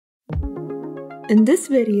In this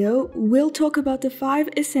video, we'll talk about the 5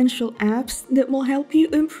 essential apps that will help you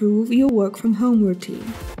improve your work from home routine.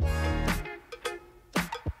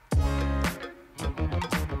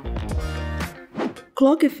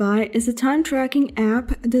 Clockify is a time tracking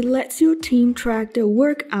app that lets your team track their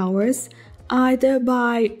work hours, either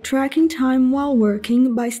by tracking time while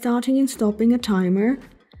working by starting and stopping a timer,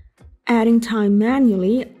 adding time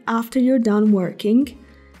manually after you're done working,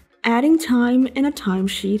 adding time in a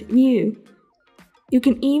timesheet view. You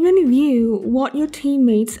can even view what your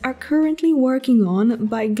teammates are currently working on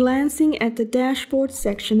by glancing at the dashboard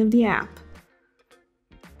section of the app.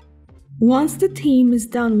 Once the team is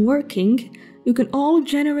done working, you can all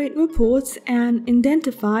generate reports and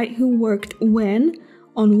identify who worked when,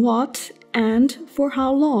 on what, and for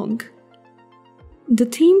how long. The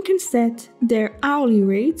team can set their hourly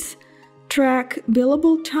rates, track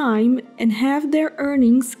billable time, and have their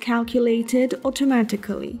earnings calculated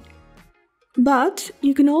automatically. But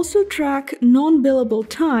you can also track non-billable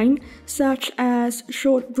time, such as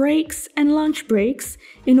short breaks and lunch breaks,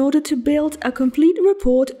 in order to build a complete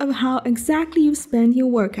report of how exactly you spend your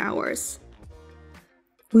work hours.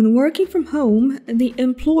 When working from home, the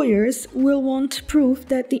employers will want proof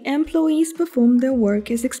that the employees perform their work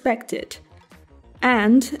as expected.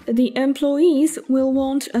 And the employees will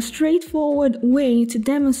want a straightforward way to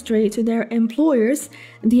demonstrate to their employers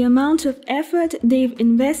the amount of effort they've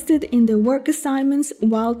invested in their work assignments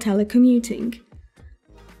while telecommuting.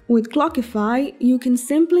 With Clockify, you can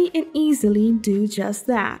simply and easily do just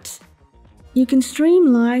that. You can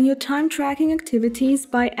streamline your time tracking activities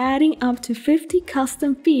by adding up to 50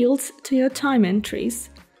 custom fields to your time entries.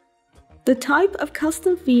 The type of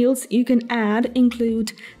custom fields you can add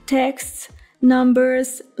include texts,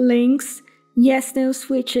 numbers, links, yes/no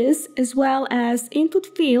switches, as well as input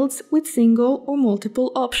fields with single or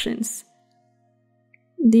multiple options.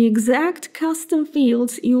 The exact custom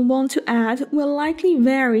fields you'll want to add will likely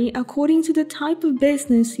vary according to the type of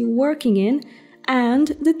business you're working in and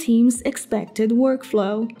the team's expected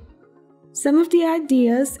workflow. Some of the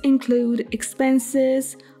ideas include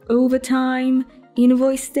expenses, overtime,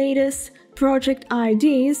 invoice status, project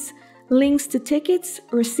IDs, links to tickets,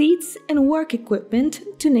 receipts, and work equipment,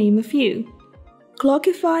 to name a few.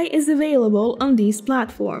 Clockify is available on these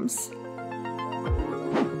platforms.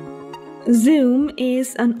 Zoom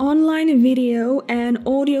is an online video and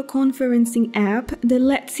audio conferencing app that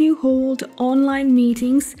lets you hold online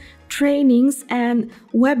meetings, trainings, and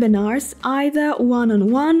webinars either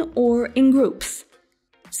one-on-one or in groups.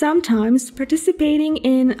 Sometimes participating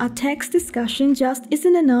in a text discussion just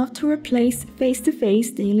isn't enough to replace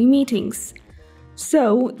face-to-face daily meetings.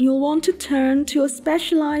 So you'll want to turn to a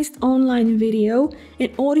specialized online video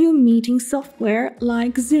and audio meeting software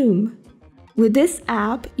like Zoom. With this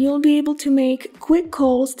app, you'll be able to make quick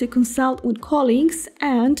calls to consult with colleagues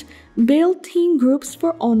and build team groups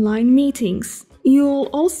for online meetings. You'll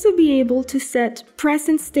also be able to set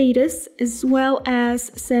present status as well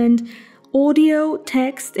as send audio,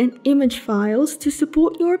 text, and image files to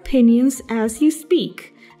support your opinions as you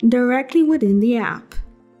speak directly within the app.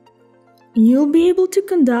 You'll be able to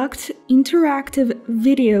conduct interactive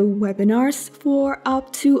video webinars for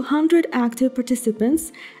up to 100 active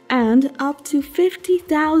participants and up to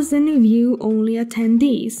 50,000 view-only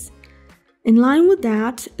attendees. In line with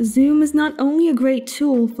that, Zoom is not only a great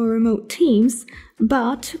tool for remote teams,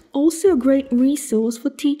 but also a great resource for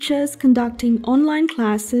teachers conducting online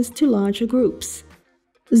classes to larger groups.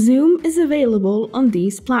 Zoom is available on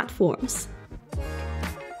these platforms.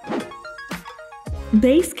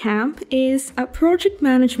 Basecamp is a project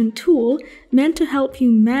management tool meant to help you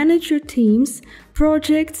manage your teams,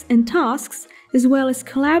 projects, and tasks, as well as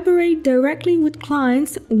collaborate directly with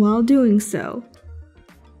clients while doing so.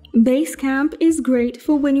 Basecamp is great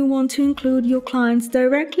for when you want to include your clients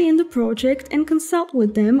directly in the project and consult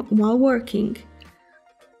with them while working.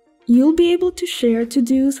 You'll be able to share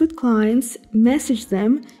to-dos with clients, message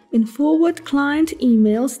them, and forward client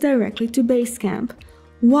emails directly to Basecamp,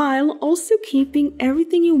 while also keeping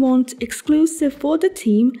everything you want exclusive for the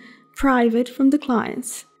team private from the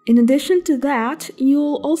clients. In addition to that,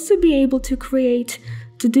 you'll also be able to create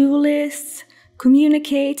to-do lists,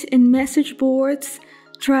 communicate in message boards,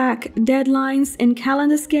 track deadlines and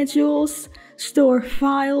calendar schedules, store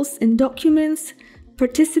files and documents,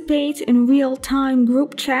 participate in real-time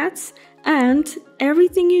group chats, and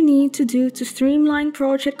everything you need to do to streamline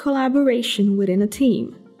project collaboration within a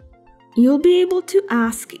team. You'll be able to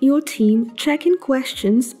ask your team check-in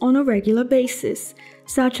questions on a regular basis,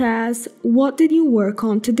 such as "What did you work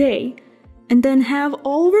on today?" and then have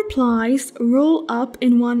all replies roll up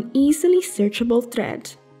in one easily searchable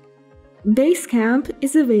thread. Basecamp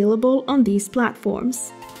is available on these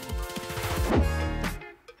platforms.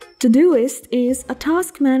 Todoist is a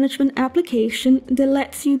task management application that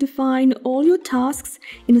lets you define all your tasks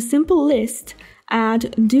in a simple list,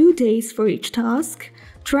 add due dates for each task,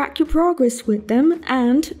 track your progress with them,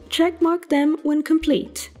 and checkmark them when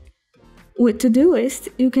complete. With Todoist,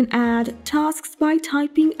 you can add tasks by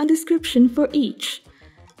typing a description for each.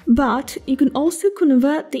 But you can also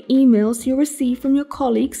convert the emails you receive from your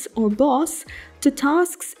colleagues or boss to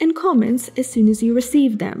tasks and comments as soon as you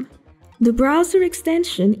receive them. The browser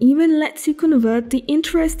extension even lets you convert the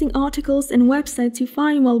interesting articles and websites you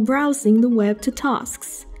find while browsing the web to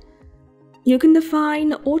tasks. You can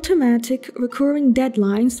define automatic recurring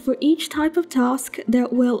deadlines for each type of task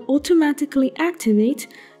that will automatically activate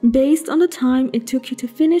based on the time it took you to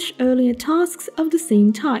finish earlier tasks of the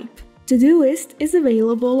same type. Todoist is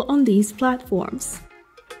available on these platforms.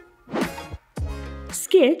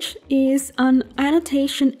 Skitch is an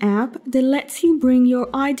annotation app that lets you bring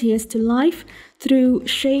your ideas to life through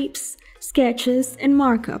shapes, sketches, and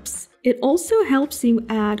markups. It also helps you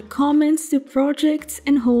add comments to projects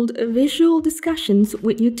and hold visual discussions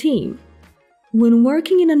with your team. When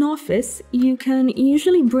working in an office, you can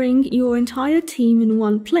usually bring your entire team in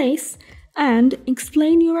one place and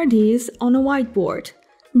explain your ideas on a whiteboard.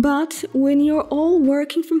 But when you're all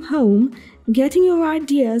working from home, getting your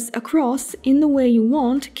ideas across in the way you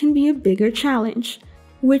want can be a bigger challenge,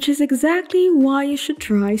 which is exactly why you should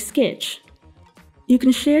try Skitch. You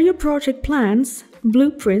can share your project plans,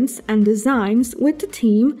 blueprints, and designs with the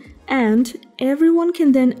team, and everyone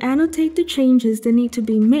can then annotate the changes that need to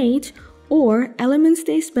be made or elements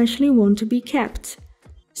they especially want to be kept.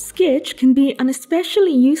 Skitch can be an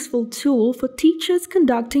especially useful tool for teachers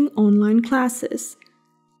conducting online classes.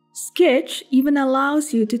 Skitch even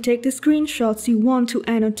allows you to take the screenshots you want to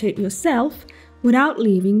annotate yourself without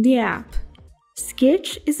leaving the app.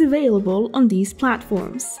 Skitch is available on these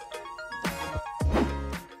platforms.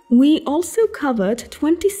 We also covered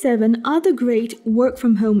 27 other great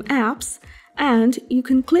work-from-home apps, and you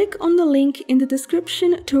can click on the link in the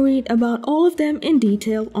description to read about all of them in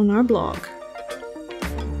detail on our blog.